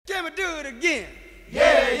Can we do it again?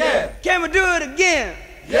 Yeah, yeah. Can we do it again?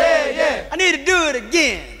 Yeah, yeah. I need to do it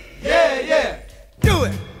again. Yeah, yeah. Do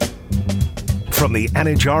it. From the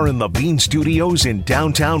Anajar and Levine Studios in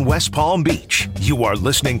downtown West Palm Beach, you are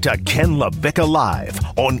listening to Ken LaVicka Live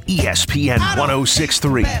on ESPN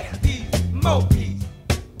 106.3.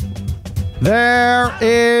 There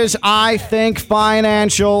is I Think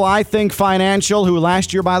Financial. I Think Financial, who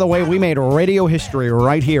last year, by the way, we made radio history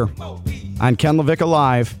right here on Ken LaVicka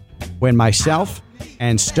Live when myself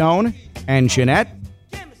and Stone and Ginette,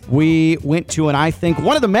 we went to one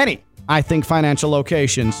of the many I Think Financial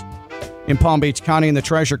locations in Palm Beach County in the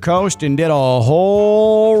Treasure Coast and did a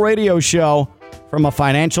whole radio show from a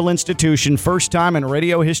financial institution. First time in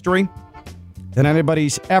radio history that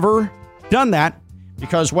anybody's ever done that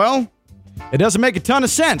because, well, it doesn't make a ton of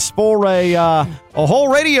sense for a whole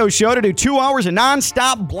radio show to do 2 hours of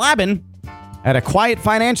nonstop blabbing at a quiet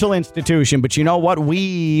financial institution. But you know what?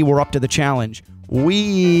 We were up to the challenge.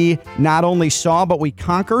 We not only saw, but we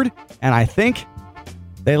conquered, and I think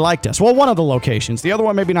they liked us. Well, one of the locations. The other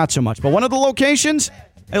one, maybe not so much. But one of the locations,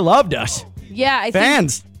 they loved us. Yeah, I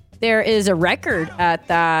Fans. think there is a record at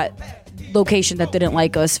that location that didn't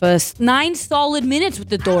like us for 9 solid minutes with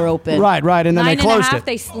the door open. Right. And then they closed 9.5, it.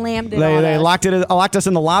 they slammed it They on us. locked us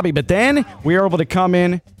in the lobby. But then we were able to come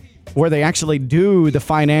in where they actually do the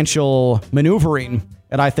financial maneuvering.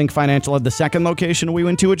 And I think Financial at the second location we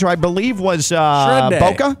went to, which I believe was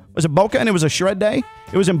Boca. Was it Boca? And it was a shred day?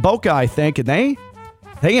 It was in Boca, I think. And they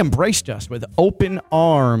embraced us with open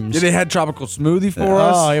arms. Yeah, they had tropical smoothie for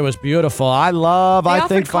us. Oh, it was beautiful. I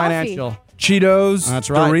think coffee. Financial. Cheetos. That's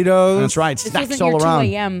right. Doritos. That's right. This Snacks wasn't all your 2 around.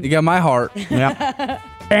 a.m. You got my heart. Yeah.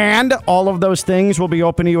 And all of those things will be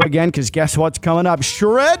open to you again because guess what's coming up?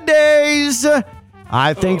 Shred Days.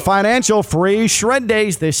 I Think Financial free Shred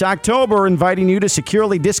Days this October, inviting you to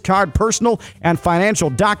securely discard personal and financial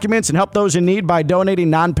documents and help those in need by donating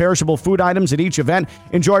non-perishable food items at each event.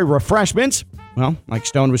 Enjoy refreshments, well, like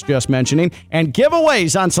Stone was just mentioning, and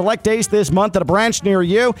giveaways on select days this month at a branch near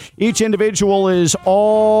you. Each individual is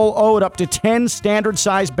all owed up to 10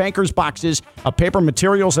 standard-sized Bankers boxes of paper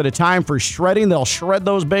materials at a time for shredding. They'll shred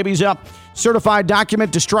those babies up. Certified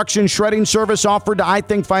document destruction shredding service offered to I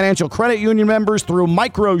Think Financial Credit Union members through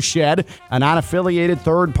MicroShed, a non-affiliated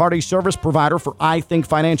third-party service provider for I Think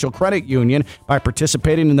Financial Credit Union. By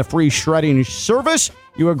participating in the free shredding service,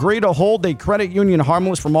 you agree to hold a credit union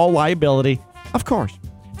harmless from all liability. Of course.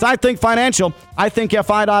 It's I Think Financial,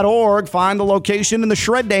 ithinkfi.org. Find the location in the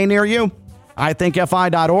Shred Day near you.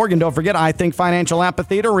 ithinkfi.org. And don't forget, I Think Financial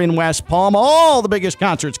Amphitheater in West Palm. All the biggest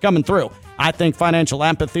concerts coming through. I Think Financial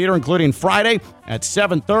Amphitheater, including Friday at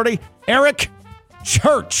 7:30. Eric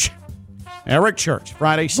Church,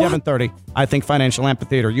 Friday, 7:30. I Think Financial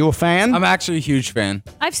Amphitheater. You a fan? I'm actually a huge fan.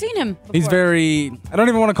 I've seen him before. He's I don't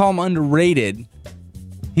even want to call him underrated.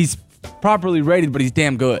 He's properly rated, but he's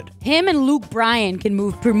damn good. Him and Luke Bryan can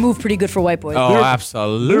move pretty good for white boys. Oh,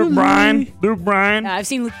 absolutely. Luke Bryan. I've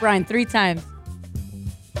seen Luke Bryan 3 times.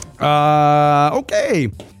 Okay.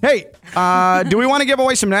 Hey, do we want to give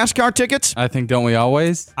away some NASCAR tickets? I think, don't we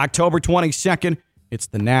always? October 22nd, it's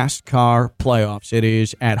the NASCAR playoffs. It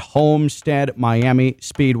is at Homestead Miami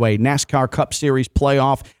Speedway. NASCAR Cup Series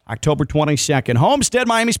playoff, October 22nd. Homestead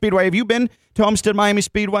Miami Speedway. Have you been to Homestead Miami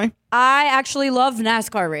Speedway? I actually love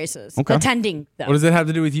NASCAR races. Okay. Attending them. What does it have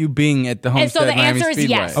to do with you being at the Homestead Miami And so the answer Speedway? is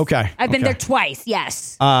yes. Okay. I've been there twice,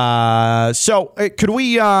 yes. So could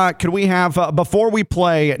we have, before we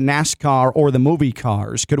play NASCAR or the movie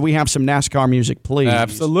Cars, could we have some NASCAR music, please?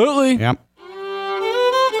 Absolutely. Yep.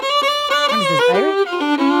 What is this, Irish?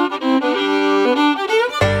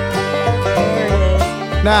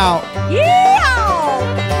 Now, Yeah!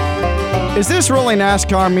 is this really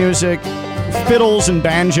NASCAR music? Fiddles and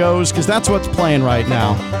banjos? Because that's what's playing right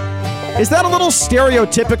now. Is that a little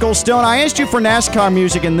stereotypical, Stone? I asked you for NASCAR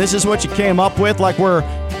music, and this is what you came up with? Like we're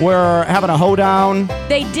having a hoedown?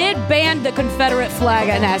 They did ban the Confederate flag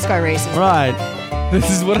at NASCAR races. Right.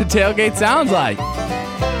 This is what a tailgate sounds like.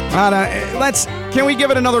 Can we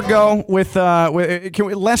give it another go with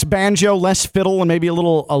less banjo, less fiddle, and maybe a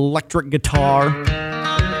little electric guitar?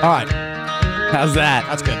 All right. How's that?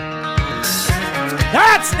 That's good.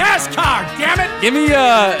 That's NASCAR, damn it! Give me,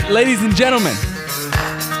 ladies and gentlemen.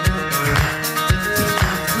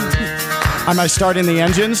 Am I starting the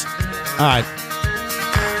engines? All right.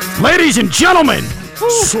 Ladies and gentlemen,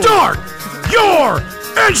 start your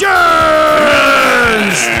engines!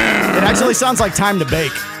 It actually sounds like Time to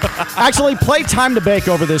Bake. Actually, play Time to Bake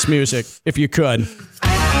over this music, if you could. This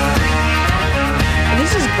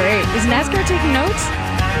is great. Is NASCAR taking notes?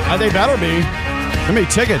 They better be. How many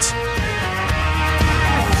tickets?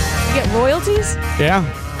 You get royalties? Yeah.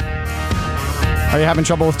 Are you having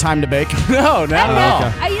trouble with time to bake? No, not at all.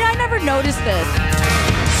 Okay. I never noticed this.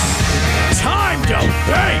 Time to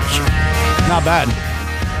bake. Not bad.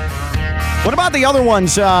 What about the other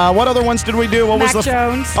ones? What other ones did we do? What Mac was the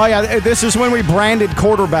Jones. Oh yeah, this is when we branded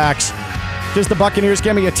quarterbacks. Just the Buccaneers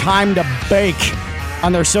gave me a time to bake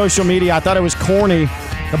on their social media. I thought it was corny.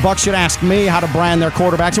 The Bucs should ask me how to brand their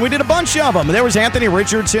quarterbacks, and we did a bunch of them. There was Anthony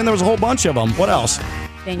Richardson. There was a whole bunch of them. What else?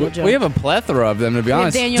 Daniel Jones. We have a plethora of them, to be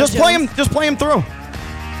honest. Daniel Just play Jones. him. Just play him through.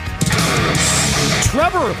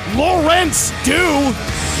 Trevor Lawrence,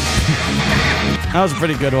 That was a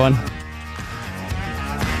pretty good one.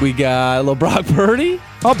 We got a little Brock Purdy.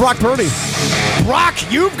 Oh, Brock Purdy. Brock,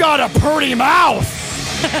 you've got a purdy mouth.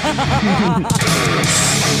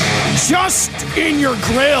 Just in your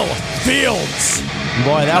grill, Fields.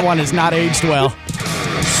 Boy, that one has not aged well.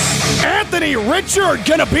 Anthony Richard,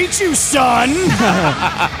 gonna beat you, son.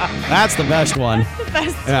 That's the best one. The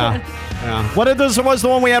best Yeah. one. Yeah. What did this was the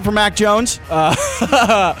one we had for Mac Jones?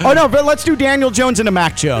 Oh no, but let's do Daniel Jones into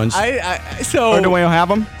Mac Jones. So Or do we have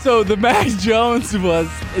him? So the Mac Jones was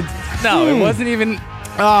it wasn't even.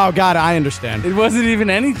 Oh God, I understand. It wasn't even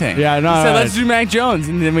anything. Yeah, no, So no, let's do Mac Jones,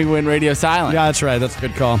 and then we went radio silent. Yeah, that's right. That's a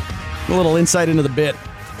good call. A little insight into the bit.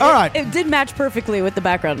 All right. It did match perfectly with the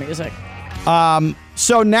background music.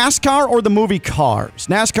 So NASCAR or the movie Cars?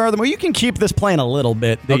 NASCAR or the movie. You can keep this playing a little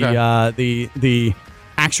bit. The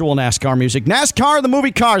actual NASCAR music. NASCAR or the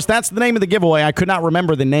movie Cars. That's the name of the giveaway. I could not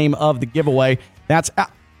remember the name of the giveaway. That's a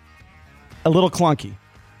little clunky.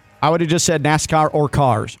 I would have just said NASCAR or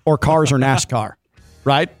Cars or NASCAR.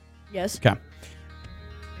 Right? Yes. Okay.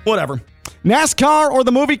 Whatever. NASCAR or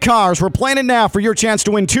the movie Cars. We're playing it now for your chance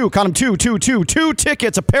to win two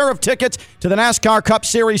tickets, a pair of tickets to the NASCAR Cup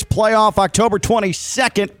Series playoff October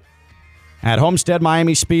 22nd at Homestead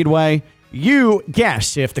Miami Speedway. You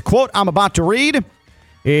guess if the quote I'm about to read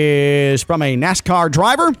is from a NASCAR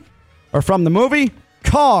driver or from the movie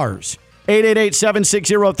Cars.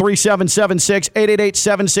 888-760-3776,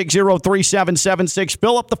 888-760-3776.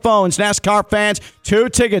 Fill up the phones, NASCAR fans. 2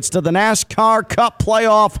 tickets to the NASCAR Cup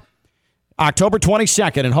playoff October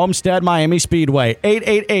 22nd at Homestead Miami Speedway.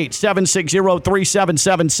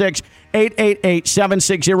 888-760-3776,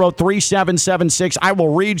 888-760-3776. I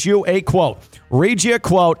will read you a quote.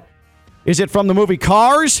 Is it from the movie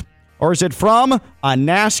Cars or is it from a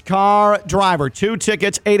NASCAR driver? 2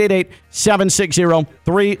 tickets,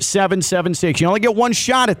 888-760-3776. You only get one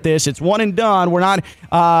shot at this. It's one and done. We're not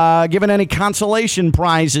giving any consolation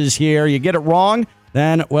prizes here. You get it wrong,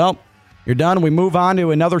 then, well, you're done. We move on to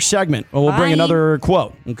another segment. We'll bring another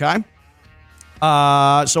quote, okay?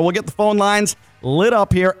 So we'll get the phone lines lit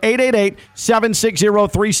up here.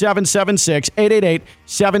 888-760-3776,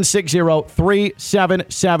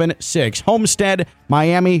 888-760-3776. Homestead,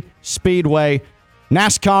 Miami Speedway,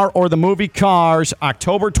 NASCAR or the movie Cars,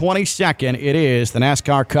 October 22nd. It is the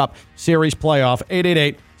NASCAR Cup Series playoff,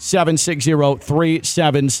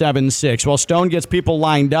 888-760-3776. While Stone gets people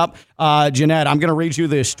lined up, Ginette, I'm going to read you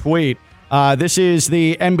this tweet. This is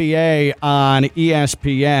the NBA on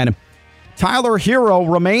ESPN. Tyler Hero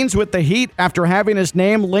remains with the Heat after having his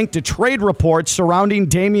name linked to trade reports surrounding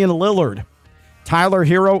Damian Lillard. Tyler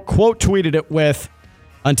Hero quote tweeted it with,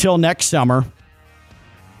 "Until next summer."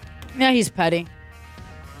 Yeah, he's petty.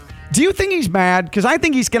 Do you think he's mad? Because I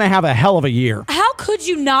think he's going to have a hell of a year. How could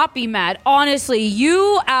you not be mad? Honestly,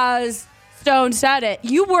 you, as Stone said it,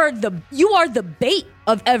 you are the bait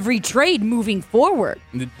of every trade moving forward.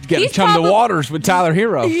 Get to chum the waters with Tyler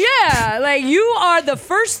Hero. Yeah, like you are the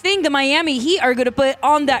first thing the Miami Heat are going to put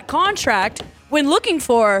on that contract when looking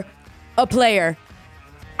for a player,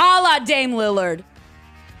 a la Dame Lillard.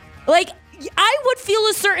 Like, I would feel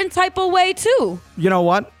a certain type of way too. You know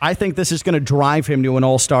what? I think this is going to drive him to an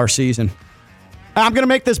all-star season. I'm going to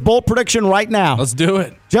make this bold prediction right now. Let's do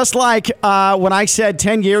it. Just like when I said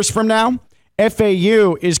 10 years from now,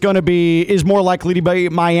 FAU is more likely to be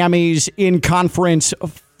Miami's in-conference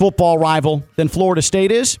football rival than Florida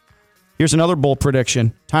State is. Here's another bold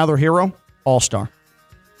prediction. Tyler Hero, all-star.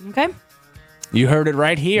 Okay. You heard it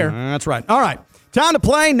right here. That's right. All right. Time to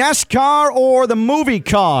play NASCAR or the movie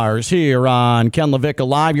Cars here on Ken LaVicka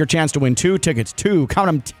Live. Your chance to win 2 tickets. 2. Count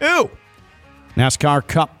them 2. NASCAR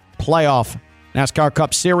Cup playoff. NASCAR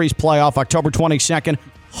Cup Series playoff, October 22nd.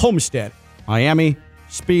 Homestead, Miami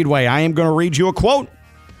Speedway. I am going to read you a quote.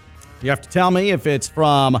 You have to tell me if it's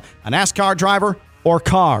from a NASCAR driver or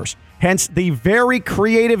Cars. Hence the very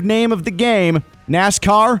creative name of the game,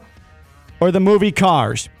 NASCAR or the movie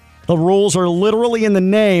Cars. The rules are literally in the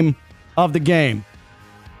name of the game.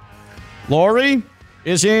 Lori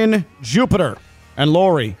is in Jupiter, and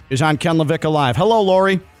Lori is on Ken LaVicka Live. Hello,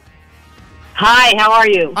 Lori. Hi, how are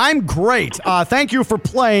you? I'm great. Thank you for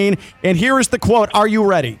playing. And here is the quote. Are you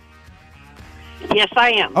ready? Yes,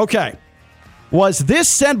 I am. Okay. Was this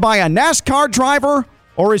said by a NASCAR driver,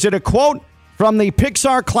 or is it a quote from the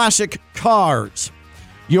Pixar classic Cars?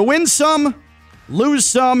 You win some, lose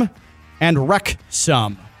some, and wreck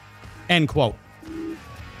some. End quote.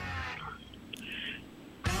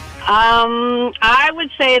 I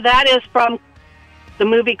would say that is from the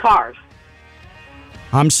movie Cars.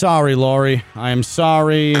 I'm sorry, Lori. I am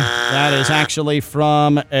sorry. That is actually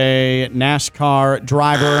from a NASCAR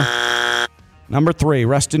driver. Number 3,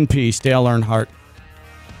 rest in peace, Dale Earnhardt.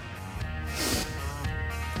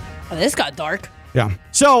 Oh, this got dark. Yeah.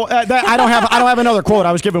 So I don't have another quote.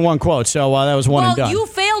 I was given one quote, so that was one and done. Well, you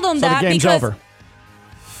failed on so that the game's because over.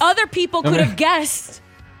 other people could have guessed.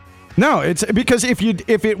 No, it's because if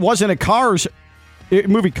it wasn't a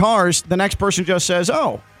movie Cars, the next person just says,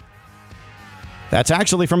 "Oh, that's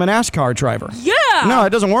actually from a NASCAR driver." Yeah. No,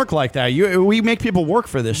 it doesn't work like that. We make people work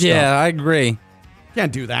for this stuff. Yeah, I agree.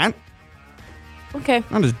 Can't do that. Okay.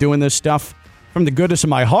 I'm just doing this stuff from the goodness of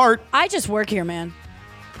my heart. I just work here, man.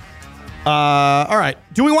 All right.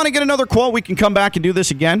 Do we want to get another quote? We can come back and do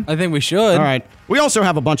this again. I think we should. All right. We also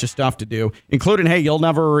have a bunch of stuff to do, including, hey, you'll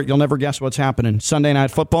never guess what's happening. Sunday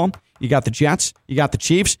Night Football. You got the Jets. You got the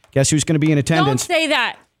Chiefs. Guess who's going to be in attendance? Don't say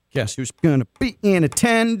that. Guess who's going to be in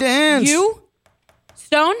attendance? You?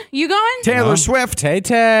 Stone? You going? Taylor Swift. Tay.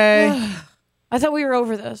 I thought we were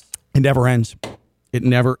over this. It never ends. It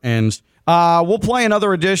never ends. We'll play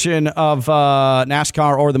another edition of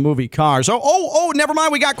NASCAR or the movie Cars. Oh, never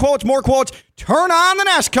mind. We got quotes, more quotes. Turn on the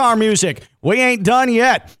NASCAR music. We ain't done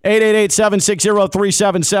yet.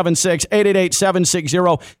 888-760-3776.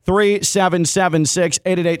 888-760-3776.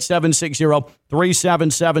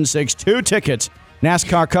 888-760-3776. 2 tickets.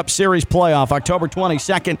 NASCAR Cup Series playoff, October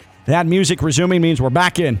 22nd. That music resuming means we're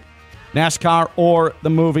back in NASCAR or the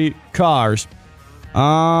movie Cars.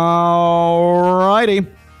 All righty.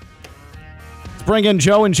 Let's bring in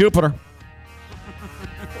Joe in Jupiter.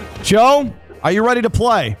 Joe, are you ready to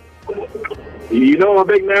play? You know I'm a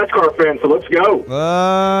big NASCAR fan, so let's go.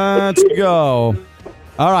 Let's go.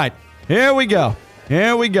 All right, here we go.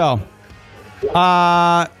 He's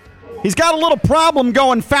got a little problem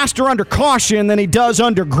going faster under caution than he does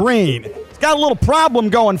under green. He's got a little problem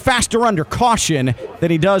going faster under caution than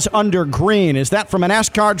he does under green. Is that from a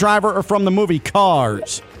NASCAR driver or from the movie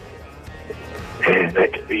Cars?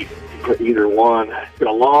 That could be either one. It's been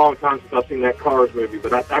a long time since I've seen that Cars movie,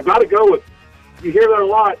 but I've got to go with, you hear that a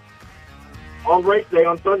lot on race day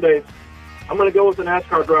on Sundays. I'm going to go with the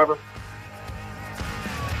NASCAR driver.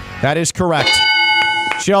 That is correct.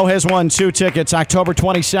 Joe has won 2 tickets, October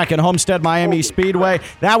 22nd, Homestead Miami Speedway.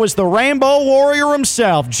 That was the Rainbow Warrior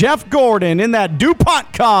himself, Jeff Gordon, in that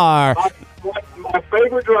DuPont car. My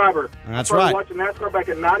favorite driver. That's I started right. watching NASCAR back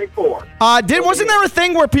in '94. Wasn't there a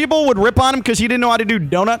thing where people would rip on him because he didn't know how to do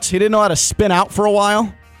donuts? He didn't know how to spin out for a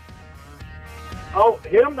while? Oh,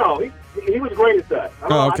 him? No. He was great at that. I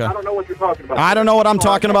don't know what you're talking about. I don't know what I'm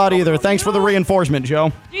talking about either. Thanks for the reinforcement,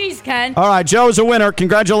 Joe. Jeez, Ken. All right, Joe's a winner.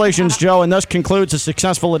 Congratulations, Joe. And thus concludes a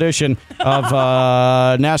successful edition of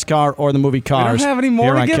NASCAR or the movie Cars. We don't have any more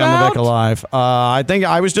here to on give Ken out? LaVecca Live. I think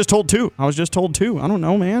I was just told 2. I don't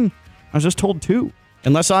know, man. I was just told 2.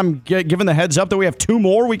 Unless I'm given the heads up that we have 2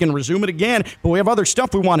 more, we can resume it again. But we have other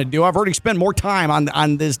stuff we want to do. I've already spent more time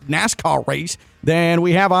on this NASCAR race than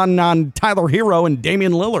we have on Tyler Hero and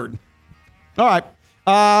Damian Lillard. All right.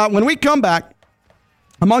 When we come back,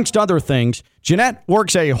 amongst other things, Ginette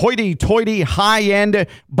works a hoity-toity, high-end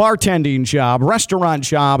bartending job, restaurant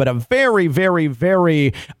job at a very, very,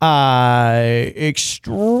 very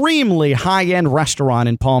extremely high-end restaurant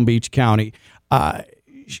in Palm Beach County.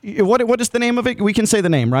 What is the name of it? We can say the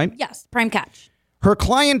name, right? Yes, Prime Catch. Her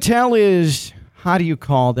clientele is, how do you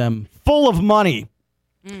call them? Full of money.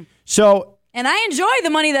 So... And I enjoy the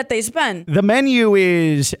money that they spend. The menu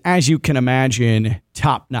is, as you can imagine,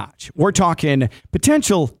 top-notch. We're talking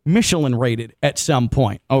potential Michelin rated at some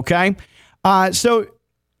point, okay? So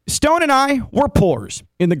Stone and I, we're poors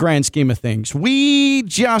in the grand scheme of things. We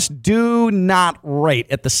just do not rate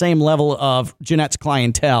at the same level of Ginette's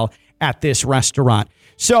clientele at this restaurant.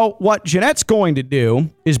 So what Ginette's going to do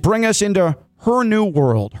is bring us into her new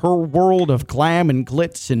world, her world of glam and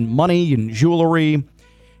glitz and money and jewelry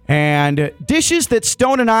and dishes that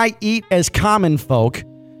Stone and I eat as common folk.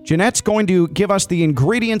 Ginette's going to give us the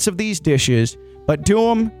ingredients of these dishes, but do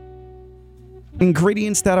them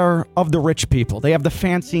ingredients that are of the rich people. They have the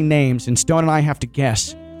fancy names, and Stone and I have to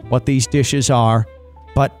guess what these dishes are,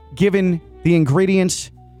 but given the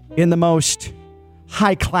ingredients in the most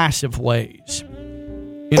high class of ways.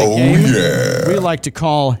 in a game we like to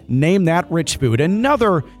call Name That Rich Food.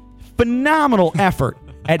 Another phenomenal effort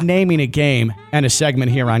at naming a game and a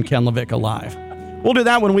segment here on Ken LaVicka Live. We'll do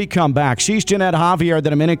that when we come back. She's Ginette Javier,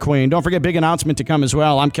 the Minute Queen. Don't forget, big announcement to come as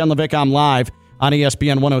well. I'm Ken LaVicka. I'm live on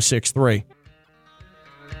ESPN 106.3.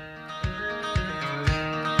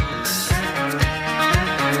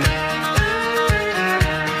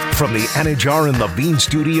 From the Anajar and Levine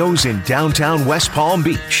Studios in downtown West Palm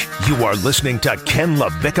Beach, you are listening to Ken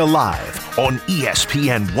LaVicka Live on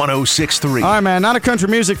ESPN 106.3. All right, man. Not a country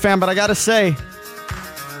music fan, but I got to say,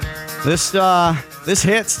 this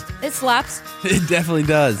hits. It slaps. It definitely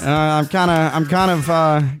does. I'm kind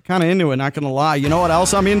of into it. Not gonna lie. You know what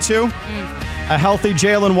else I'm into? A healthy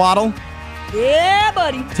Jalen Waddle. Yeah,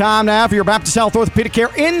 buddy. Time now for your Baptist Health Orthopedic Care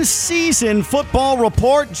in-season football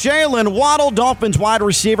report. Jalen Waddle, Dolphins wide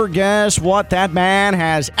receiver. Guess what? That man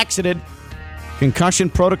has exited concussion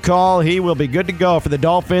protocol. He will be good to go for the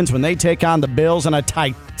Dolphins when they take on the Bills in a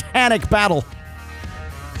titanic battle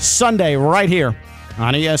Sunday right here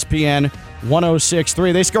on ESPN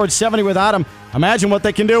 106.3. They scored 70 without him. Imagine what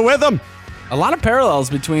they can do with him. A lot of parallels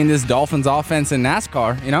between this Dolphins offense and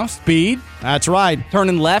NASCAR. You know, speed. That's right.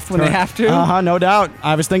 Turning left when they have to. No doubt.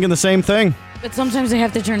 I was thinking the same thing. But sometimes they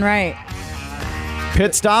have to turn right.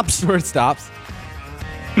 Pit stops. Where it stops.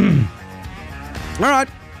 All right.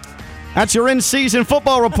 That's your in-season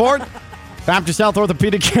football report. Baptist Health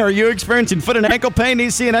Orthopedic Care. Are you experiencing foot and ankle pain? Need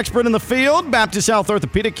to see an expert in the field? Baptist Health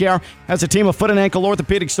Orthopedic Care has a team of foot and ankle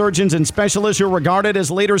orthopedic surgeons and specialists who are regarded as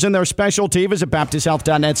leaders in their specialty. Visit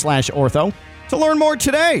baptisthealth.net/ortho to learn more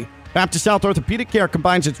today. Baptist Health Orthopedic Care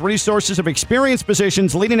combines its resources of experienced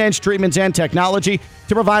physicians, leading-edge treatments, and technology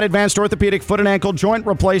to provide advanced orthopedic, foot and ankle, joint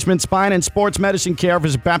replacement, spine, and sports medicine care.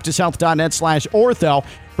 Visit baptisthealth.net/ortho.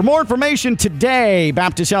 For more information today,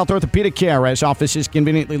 Baptist Health Orthopedic Care has offices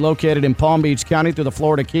conveniently located in Palm Beach County through the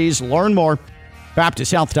Florida Keys. Learn more,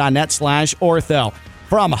 baptisthealth.net/ortho.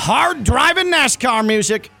 From hard-driving NASCAR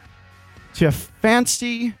music to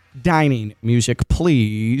fancy dining music,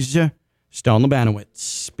 please Stone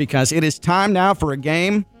Labanowitz, because it is time now for a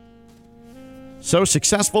game so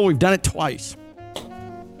successful we've done it twice.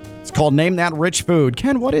 It's called Name That Rich Food.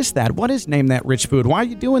 Ken, what is that? What is Name That Rich Food? Why are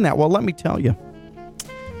you doing that? Well, let me tell you.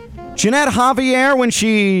 Ginette Javier, when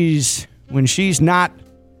she's not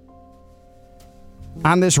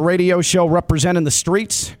on this radio show representing the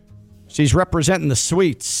streets, she's representing the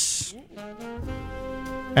suites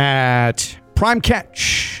at Prime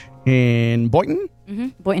Catch in Boynton.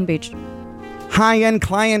 Boynton Beach. High-end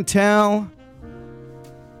clientele,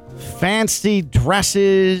 fancy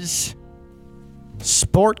dresses,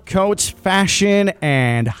 sport coats, fashion,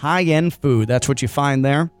 and high-end food. That's what you find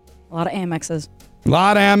there. A lot of Amexes. A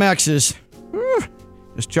lot of Amexes.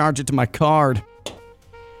 Just charge it to my card.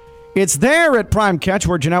 It's there at Prime Catch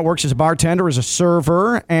where Ginette works as a bartender, as a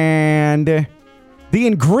server, and the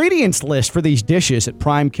ingredients list for these dishes at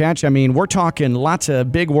Prime Catch, I mean, we're talking lots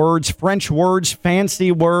of big words, French words,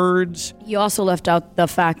 fancy words. You also left out the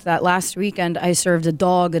fact that last weekend I served a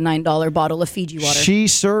dog a $9 bottle of Fiji water. She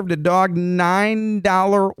served a dog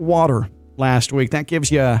 $9 water last week. That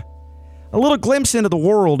gives you a little glimpse into the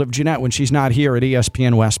world of Ginette when she's not here at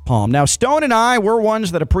ESPN West Palm. Now, Stone and I, we're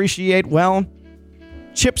ones that appreciate, well,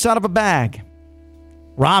 chips out of a bag,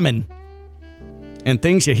 ramen, and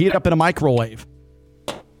things you heat up in a microwave.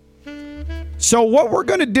 So what we're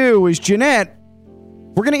going to do is, Ginette,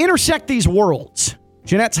 we're going to intersect these worlds.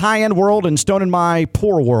 Ginette's high-end world and Stone and my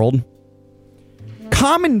poor world.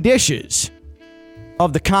 Common dishes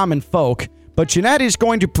of the common folk, but Ginette is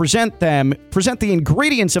going to present the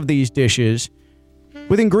ingredients of these dishes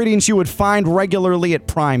with ingredients you would find regularly at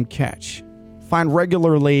Prime Catch. Find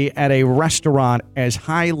regularly at a restaurant as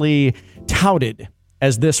highly touted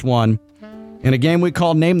as this one. In a game we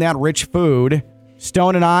call Name That Rich Food,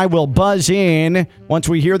 Stone and I will buzz in once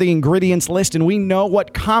we hear the ingredients list and we know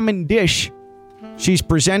what common dish she's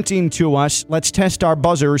presenting to us. Let's test our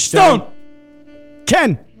buzzers. Stone!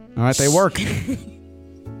 Ken! All right, they work.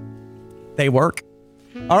 They work.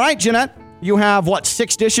 All right, Ginette, you have,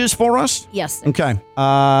 6 dishes for us? Yes. Okay.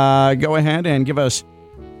 Go ahead and give us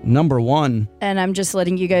number 1. And I'm just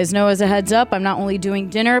letting you guys know as a heads up, I'm not only doing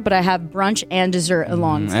dinner, but I have brunch and dessert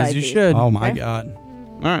alongside As you these. should. Oh, my God.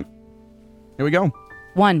 All right. Here we go.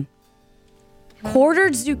 1.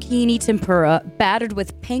 Quartered zucchini tempura, battered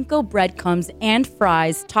with panko breadcrumbs and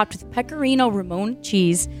fries, topped with pecorino romano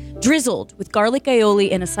cheese, drizzled with garlic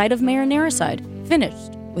aioli and a side of marinara side,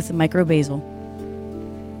 finished with a micro basil.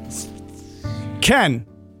 Ken.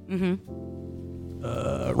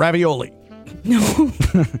 Ravioli. No.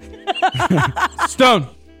 Stone.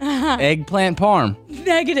 Eggplant parm.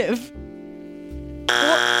 Negative.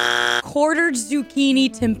 quartered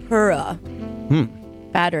zucchini tempura.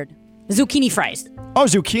 Battered. Zucchini fries. Oh,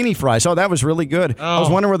 zucchini fries. Oh, that was really good. I was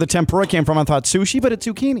wondering where the tempura came from. I thought sushi, but it's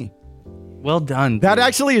zucchini. Well done. That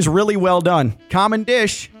actually is really well done. Common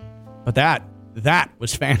dish, but that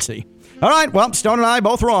was fancy. All right, well, Stone and I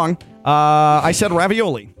both wrong. I said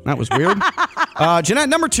ravioli. That was weird. Ginette,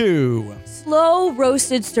 number 2. Slow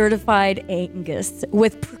roasted certified Angus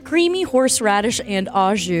with creamy horseradish and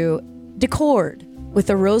au jus, decored with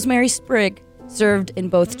a rosemary sprig, served in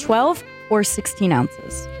both 12 or 16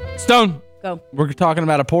 ounces. Stone. Go. We're talking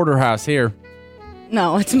about a porterhouse here.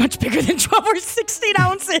 No, it's much bigger than 12 or 16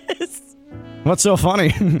 ounces. What's so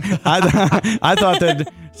funny? I thought that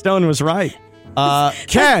Stone was right.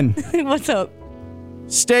 Ken. What's up?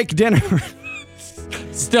 Steak dinner.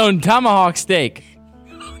 Stone, tomahawk steak.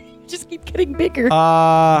 Just keep getting bigger.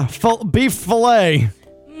 Beef fillet.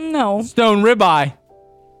 No. Stone, ribeye.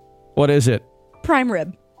 What is it? Prime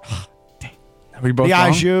rib. Are we both The wrong?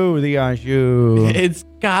 au jus. The au jus. It's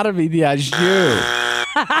gotta be the au jus.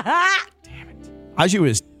 Au jus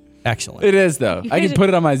is excellent. It is, though. I can put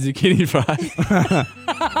it on my zucchini fries.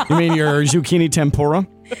 You mean your zucchini tempura?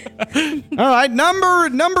 All right,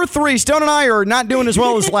 number 3. Stone and I are not doing as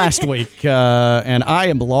well as last week, and I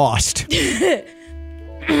am lost.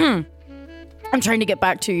 I'm trying to get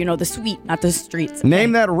back to, the sweet, not the streets. Okay?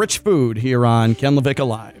 Name that rich food here on Ken LaVicka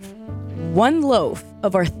Live. 1 loaf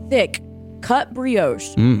of our thick cut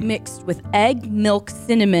brioche mixed with egg, milk,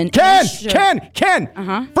 cinnamon, Ken! and sugar.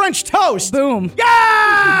 Ken! French toast! Boom.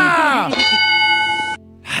 Yeah!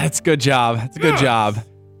 That's a good job. That's a good job.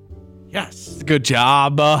 Yes. It's a good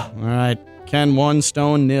job. All right, Ken 1,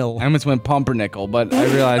 Stone 0. I almost went pumpernickel, but I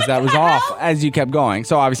realized that was off as you kept going.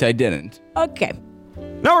 So obviously I didn't. Okay.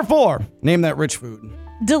 Number 4. Name that rich food.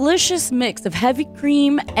 Delicious mix of heavy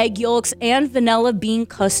cream, egg yolks, and vanilla bean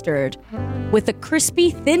custard with a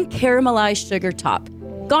crispy, thin caramelized sugar top,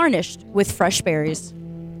 garnished with fresh berries.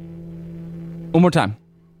 One more time.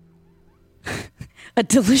 A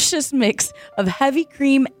delicious mix of heavy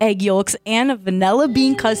cream, egg yolks, and a vanilla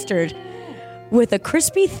bean custard with a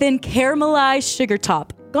crispy, thin caramelized sugar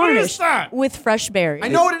top, garnished that? with fresh berries. I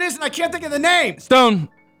know what it is, and I can't think of the name. Stone.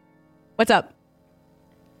 What's up?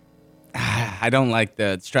 I don't like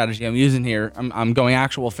the strategy I'm using here. I'm going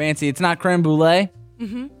actual fancy. It's not creme brulee.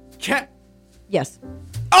 Ken. Yes.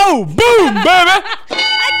 Oh, boom, baby.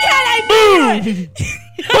 I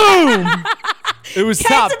Boom. It was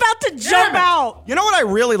top. Ken's about to jump out. You know what I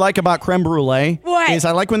really like about creme brulee? What? Is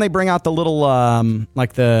I like when they bring out the little,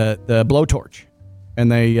 like the blowtorch.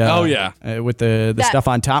 And they, Oh, yeah. With the That- stuff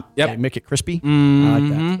on top. Yep. They make it crispy. I like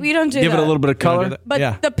that. We don't do Give that. it a little bit of color. But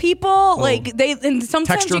Yeah. the people, and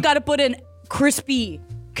sometimes Texture. you got to put in crispy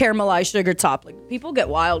caramelized sugar top. Like, people get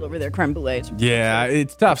wild over their creme brulees. Yeah,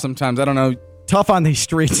 it's tough sometimes. I don't know. Tough on these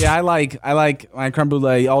streets. Yeah, I like my creme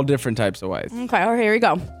brulee all different types of ways. Okay, all right, here we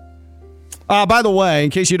go. By the way, in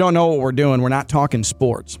case you don't know what we're doing, we're not talking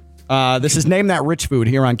sports. This is Name That Rich Food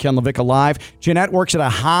here on Ken LaVicka Live. Ginette works at a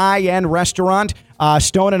high-end restaurant.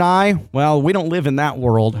 Stone and I, well, we don't live in that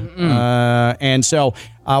world. And so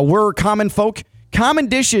we're common folk. Common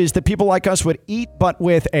dishes that people like us would eat, but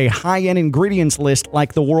with a high-end ingredients list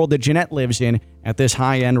like the world that Ginette lives in at this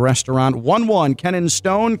high-end restaurant. 1-1, Ken and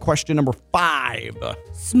Stone. Question number 5.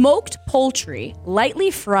 Smoked poultry,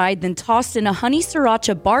 lightly fried, then tossed in a honey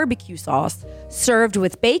sriracha barbecue sauce, served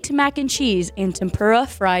with baked mac and cheese and tempura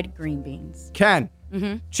fried green beans. Ken,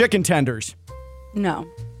 chicken tenders. No.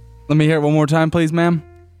 Let me hear it one more time, please, ma'am.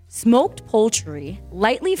 Smoked poultry,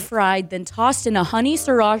 lightly fried, then tossed in a honey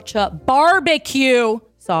sriracha barbecue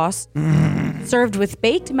sauce, served with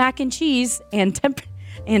baked mac and cheese and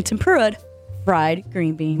tempura fried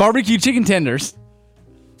green beans. Barbecue chicken tenders.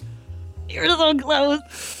 You're so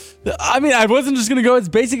close. I mean, I wasn't just going to go as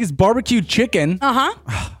basic as barbecue chicken.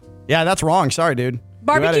 Yeah, that's wrong. Sorry, dude. You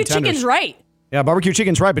Barbecue added tenders. chicken's right. Yeah, barbecue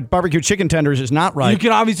chicken's right, but barbecue chicken tenders is not right. You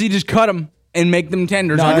can obviously just cut them and make them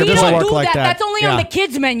tenders. No, on it your We doesn't plate. don't work do like that. that. That's only Yeah. on the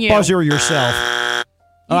kids' menu. Buzzer yourself.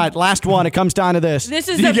 All right, last one. It comes down to this. This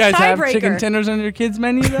is Do you the guys have chicken tiebreaker. tenders on your kids'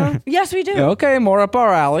 menu, though? Yes, we do. Okay, more up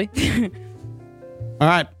our alley. All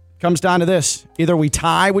right, comes down to this. Either we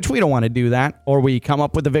tie, which we don't want to do that, or we come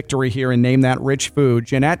up with a victory here and name that rich food.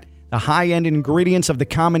 Ginette, the high-end ingredients of the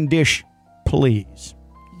common dish, please.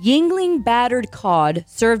 Yingling battered cod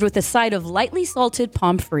served with a side of lightly salted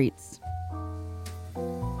pomfrits.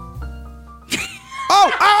 Oh,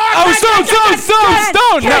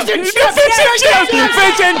 stone! No. Fish and chips.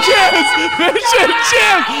 Fish and chips!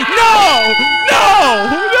 No!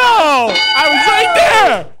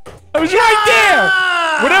 I was right there!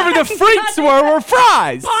 Whatever the freaks were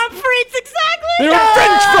fries! Pomfrits, exactly. They were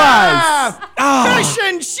French fries! Fish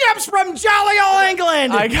and chips from Jolly Old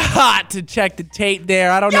England. I got to check the tape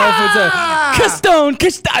there. I don't know if it's a Castone.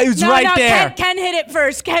 It was right there. Ken hit it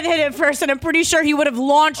first. And I'm pretty sure he would have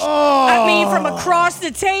launched at me from across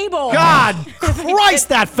the table. God Christ,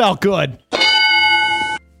 that felt good.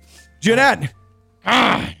 Ginette.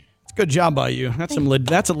 It's a good job by you. That's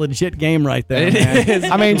a legit game right there. It is.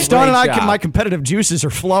 I mean, Stone and I, Great job. my competitive juices are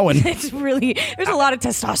flowing. It's really, there's a lot of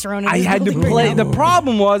testosterone in this I had to building play. right now. The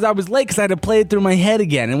problem was I was late because I had to play it through my head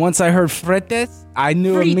again. And once I heard fretes, I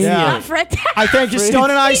knew Frites, immediately. not frites. I think Stone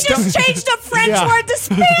and I... He just changed the French Yeah. word to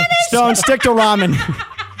Spanish. Stone, stick to ramen.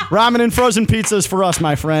 Ramen and frozen pizzas for us,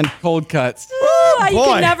 my friend. Cold cuts. I boy.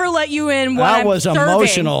 can never let you in when That I'm was serving.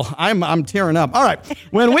 emotional. I'm tearing up. All right.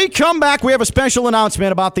 When we come back, we have a special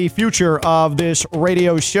announcement about the future of this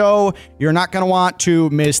radio show. You're not going to want to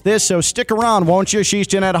miss this, so stick around, won't you? She's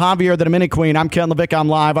Ginette Javier, the Mini Queen. I'm Ken LaVicka. I'm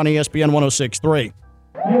live on ESPN 106.3.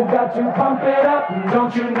 You've got to pump it up,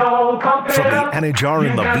 don't you know? Pump it From the up. Anajar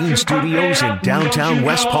and Levine Studios in downtown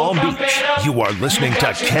West Palm Beach, you are listening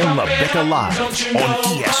to Ken LaVicka Live on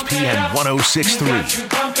ESPN 106.3.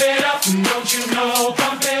 Pump it up, don't you know?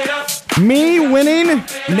 Pump it up. Me winning,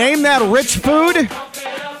 name that rich food.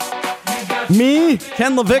 Me,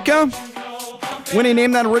 Ken LaVicka, winning,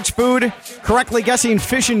 name that rich food. Correctly guessing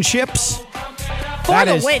fish and chips. For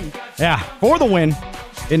the win. Yeah, for the win.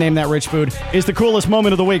 And name that rich food is the coolest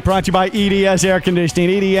moment of the week. Brought to you by EDS Air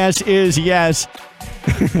Conditioning. EDS is yes.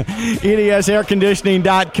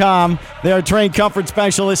 EDSairconditioning.com. They're trained comfort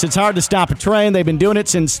specialists. It's hard to stop a train. They've been doing it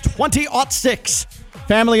since 2006.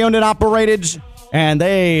 Family owned and operated. And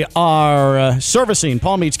they are servicing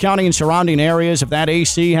Palm Beach County and surrounding areas. If that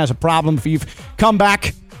AC has a problem, if you've come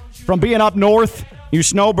back from being up north, you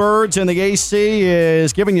snowbirds, and the AC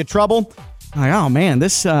is giving you trouble, like, oh man,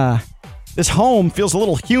 this home feels a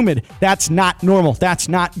little humid. That's not normal. That's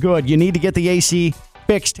not good. You need to get the AC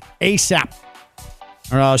fixed ASAP,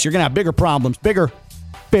 or else you're going to have bigger problems, bigger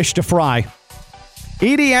fish to fry.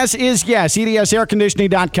 EDS is yes.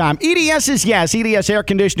 EDSairconditioning.com. EDS is yes.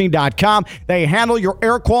 EDSairconditioning.com. They handle your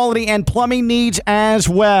air quality and plumbing needs as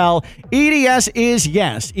well. EDS is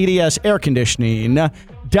yes.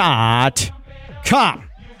 EDSairconditioning.com.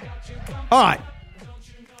 All right.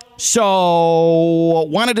 So,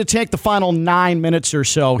 wanted to take the final 9 minutes or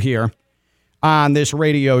so here on this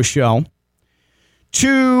radio show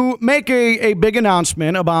to make a big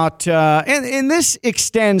announcement about, and this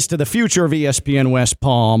extends to the future of ESPN West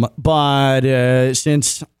Palm, but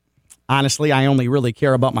since, honestly, I only really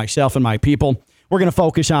care about myself and my people, we're going to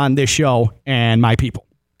focus on this show and my people,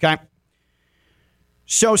 okay?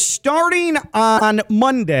 So starting on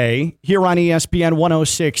Monday here on ESPN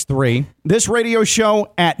 106.3, this radio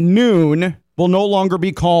show at noon will no longer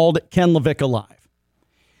be called Ken LaVicka Live.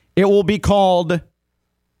 It will be called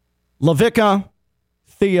LaVicka,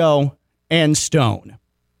 Theo, and Stone.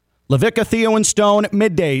 LaVicka, Theo, and Stone,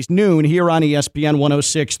 middays, noon here on ESPN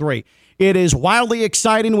 106.3. It is wildly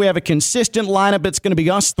exciting. We have a consistent lineup. It's going to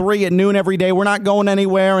be us three at noon every day. We're not going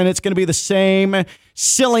anywhere, and it's going to be the same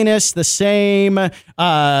silliness, the same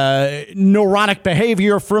neurotic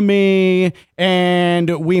behavior from me,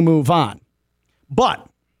 and we move on. But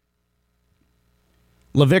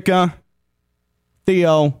LaVicka,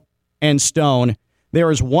 Theo, and Stone,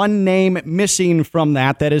 there is one name missing from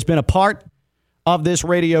that has been a part of this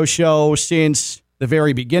radio show since the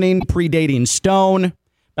very beginning, predating Stone.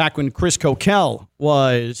 Back when Chris Coquel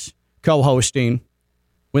was co-hosting,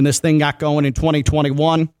 when this thing got going in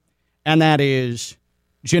 2021, and that is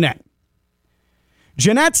Ginette.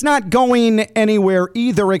 Ginette's not going anywhere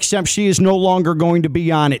either, except she is no longer going to be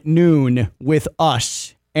on at noon with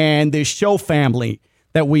us and this show family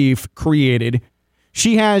that we've created.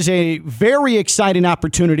 She has a very exciting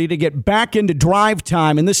opportunity to get back into drive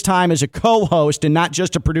time, and this time as a co-host and not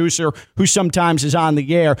just a producer who sometimes is on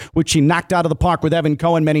the air, which she knocked out of the park with Evan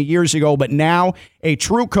Cohen many years ago, but now a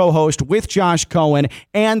true co-host with Josh Cohen,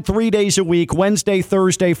 and 3 days a week, Wednesday,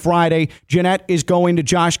 Thursday, Friday. Ginette is going to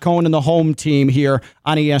Josh Cohen and the home team here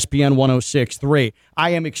on ESPN 106.3.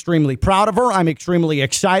 I am extremely proud of her. I'm extremely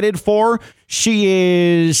excited for her. She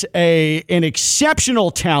is an exceptional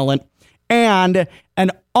talent and an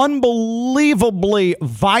unbelievably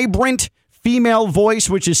vibrant female voice,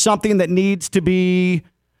 which is something that needs to be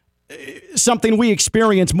something we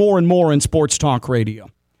experience more and more in sports talk radio.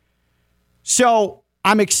 So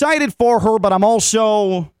I'm excited for her, but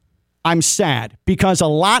I'm sad because a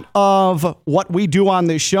lot of what we do on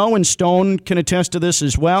this show, and Stone can attest to this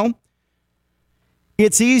as well,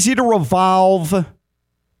 it's easy to revolve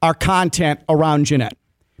our content around Ginette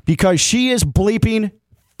because she is bleeping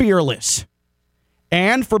fearless.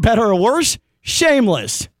 And for better or worse,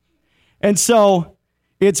 shameless. And so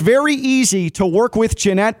it's very easy to work with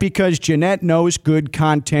Ginette because Ginette knows good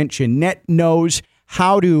content. Ginette knows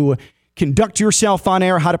how to conduct yourself on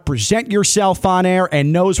air, how to present yourself on air,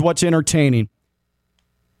 and knows what's entertaining.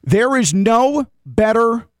 There is no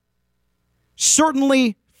better,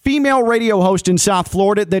 certainly female radio host in South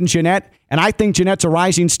Florida than Ginette, and I think Ginette's a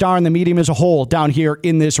rising star in the medium as a whole down here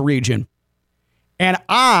in this region. And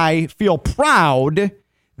I feel proud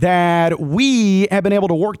that we have been able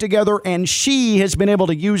to work together, and she has been able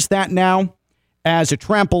to use that now as a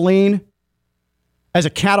trampoline, as a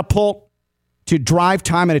catapult to drive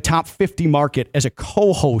time in a top 50 market as a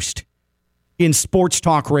co-host in sports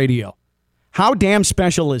talk radio. How damn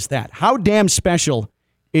special is that? How damn special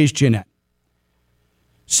is Ginette?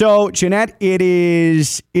 So, Ginette,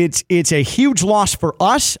 it's a huge loss for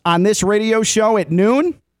us on this radio show at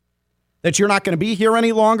noon that you're not going to be here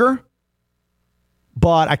any longer.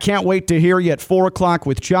 But I can't wait to hear you at 4 o'clock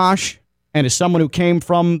with Josh. And as someone who came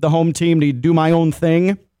from the home team to do my own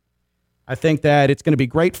thing, I think that it's going to be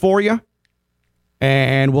great for you.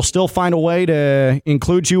 And we'll still find a way to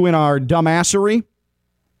include you in our dumbassery,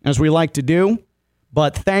 as we like to do.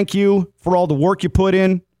 But thank you for all the work you put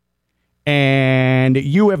in. And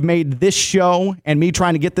you have made this show and me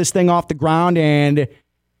trying to get this thing off the ground and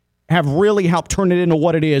have really helped turn it into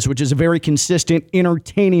what it is, which is a very consistent,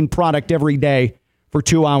 entertaining product every day for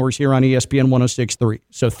 2 hours here on ESPN 106.3.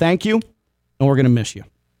 So thank you, and we're going to miss you.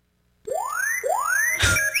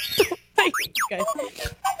 Thank you, guys.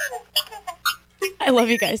 I love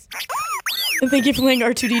you guys. And thank you for laying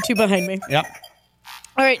R2-D2 behind me. Yep.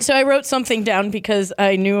 All right, so I wrote something down because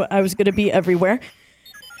I knew I was going to be everywhere.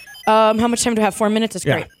 How much time do I have? 4 minutes? That's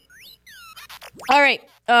great. Yeah. All right,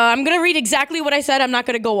 I'm going to read exactly what I said. I'm not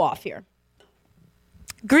going to go off here.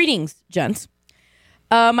 Greetings, gents.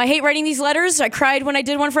 I hate writing these letters. I cried when I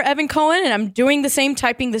did one for Evan Cohen, and I'm doing the same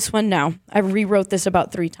typing this one now. I rewrote this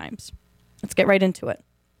about 3 times. Let's get right into it.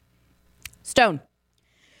 Stone.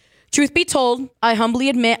 Truth be told, I humbly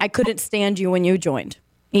admit I couldn't stand you when you joined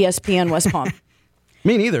ESPN West Palm.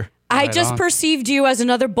 Me neither. I just perceived you as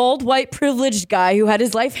another bold, white, privileged guy who had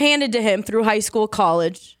his life handed to him through high school,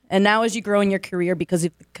 college, and now as you grow in your career because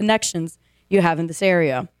of the connections you have in this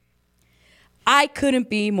area. I couldn't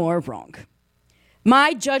be more wrong.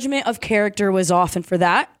 My judgment of character was off, and for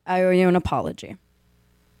that, I owe you an apology.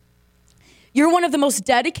 You're one of the most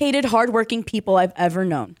dedicated, hardworking people I've ever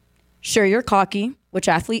known. Sure, you're cocky, which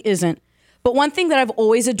athlete isn't, but one thing that I've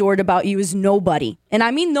always adored about you is nobody, and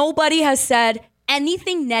I mean nobody, has said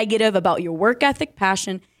anything negative about your work ethic,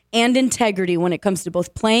 passion, and integrity when it comes to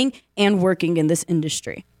both playing and working in this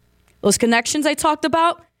industry. Those connections I talked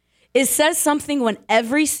about, it says something when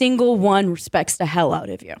every single one respects the hell out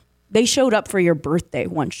of you. They showed up for your birthday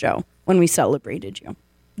one show when we celebrated you.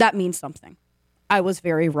 That means something. I was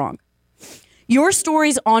very wrong. Your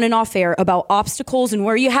stories on and off air about obstacles and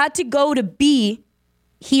where you had to go to be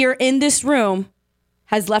here in this room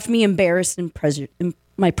has left me embarrassed in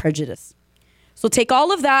my prejudice. So take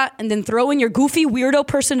all of that and then throw in your goofy weirdo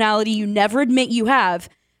personality you never admit you have.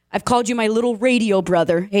 I've called you my little radio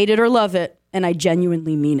brother, hate it or love it, and I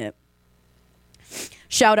genuinely mean it.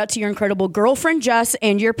 Shout out to your incredible girlfriend, Jess,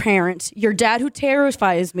 and your parents, your dad who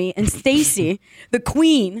terrifies me, and Stacy, the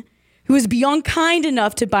queen, who is beyond kind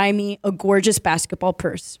enough to buy me a gorgeous basketball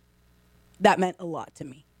purse. That meant a lot to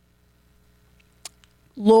me.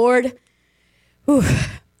 Lord,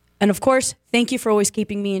 and of course, thank you for always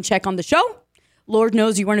keeping me in check on the show. Lord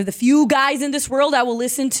knows you're one of the few guys in this world I will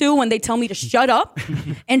listen to when they tell me to shut up,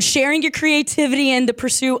 and sharing your creativity and the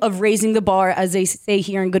pursuit of raising the bar, as they say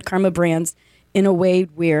here in Good Karma Brands, in a weird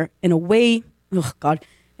way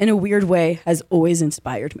has always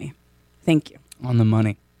inspired me. Thank you. On the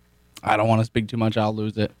money. I don't want to speak too much. I'll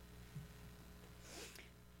lose it.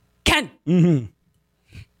 Ken. Mm-hmm.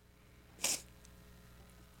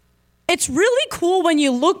 It's really cool when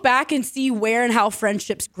you look back and see where and how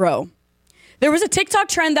friendships grow. There was a TikTok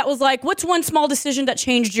trend that was like, what's one small decision that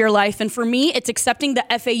changed your life? And for me, it's accepting the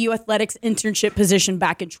FAU athletics internship position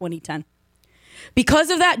back in 2010. Because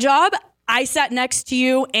of that job, I sat next to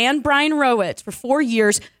you and Brian Rowitz for 4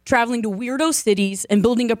 years, traveling to weirdo cities and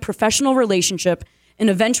building a professional relationship, an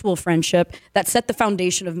eventual friendship that set the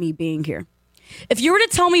foundation of me being here. If you were to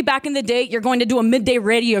tell me back in the day you're going to do a midday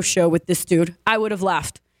radio show with this dude, I would have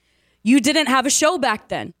laughed. You didn't have a show back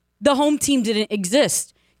then. The home team didn't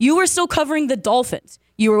exist. You were still covering the Dolphins.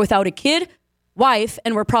 You were without a kid, wife,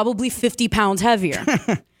 and were probably 50 pounds heavier.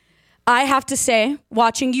 I have to say,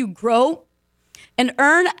 watching you grow and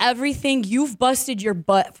earn everything you've busted your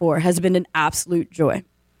butt for has been an absolute joy.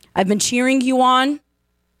 I've been cheering you on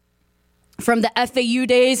from the FAU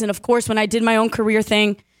days, and of course, when I did my own career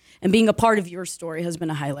thing, And being a part of your story has been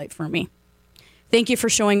a highlight for me. Thank you for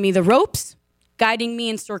showing me the ropes, guiding me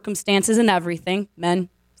in circumstances and everything, men,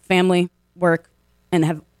 family, work, and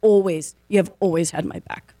you have always had my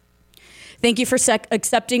back. Thank you for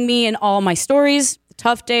accepting me in all my stories, the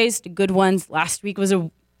tough days, the good ones. Last week was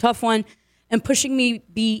a tough one, and pushing me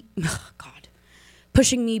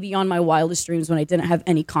beyond my wildest dreams when I didn't have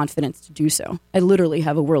any confidence to do so. I literally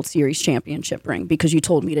have a World Series championship ring because you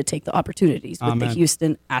told me to take the opportunities with the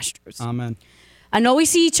Houston Astros. Amen. I know we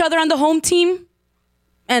see each other on the home team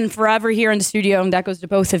and forever here in the studio, and that goes to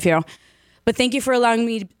both of you. But thank you for allowing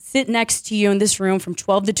me to sit next to you in this room from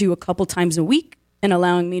 12 to 2 a couple times a week and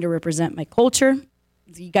allowing me to represent my culture.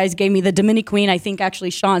 You guys gave me the Dominican Queen. I think actually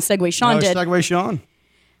Sean did. Segway Sean.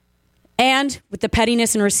 And with the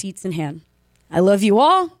pettiness and receipts in hand. I love you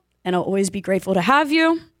all, and I'll always be grateful to have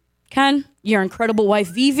you. Ken, your incredible wife,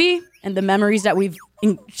 Vivi, and the memories that we've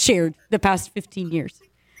shared the past 15 years.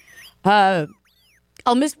 I'll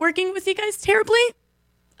miss working with you guys terribly.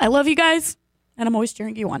 I love you guys, and I'm always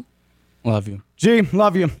cheering you on. Love you. G,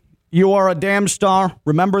 love you. You are a damn star.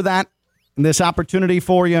 Remember that. And this opportunity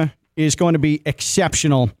for you is going to be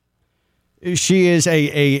exceptional. She is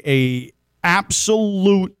a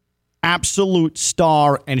absolute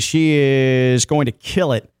star, and she is going to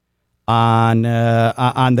kill it on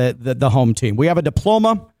the home team. We have a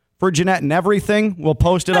diploma for Ginette and everything. We'll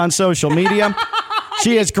post it on social media.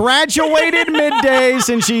 She has graduated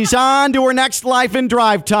middays, and she's on to her next life in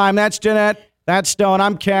drive time. That's Ginette. That's Stone.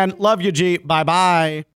 I'm Ken. Love you, G. Bye-bye.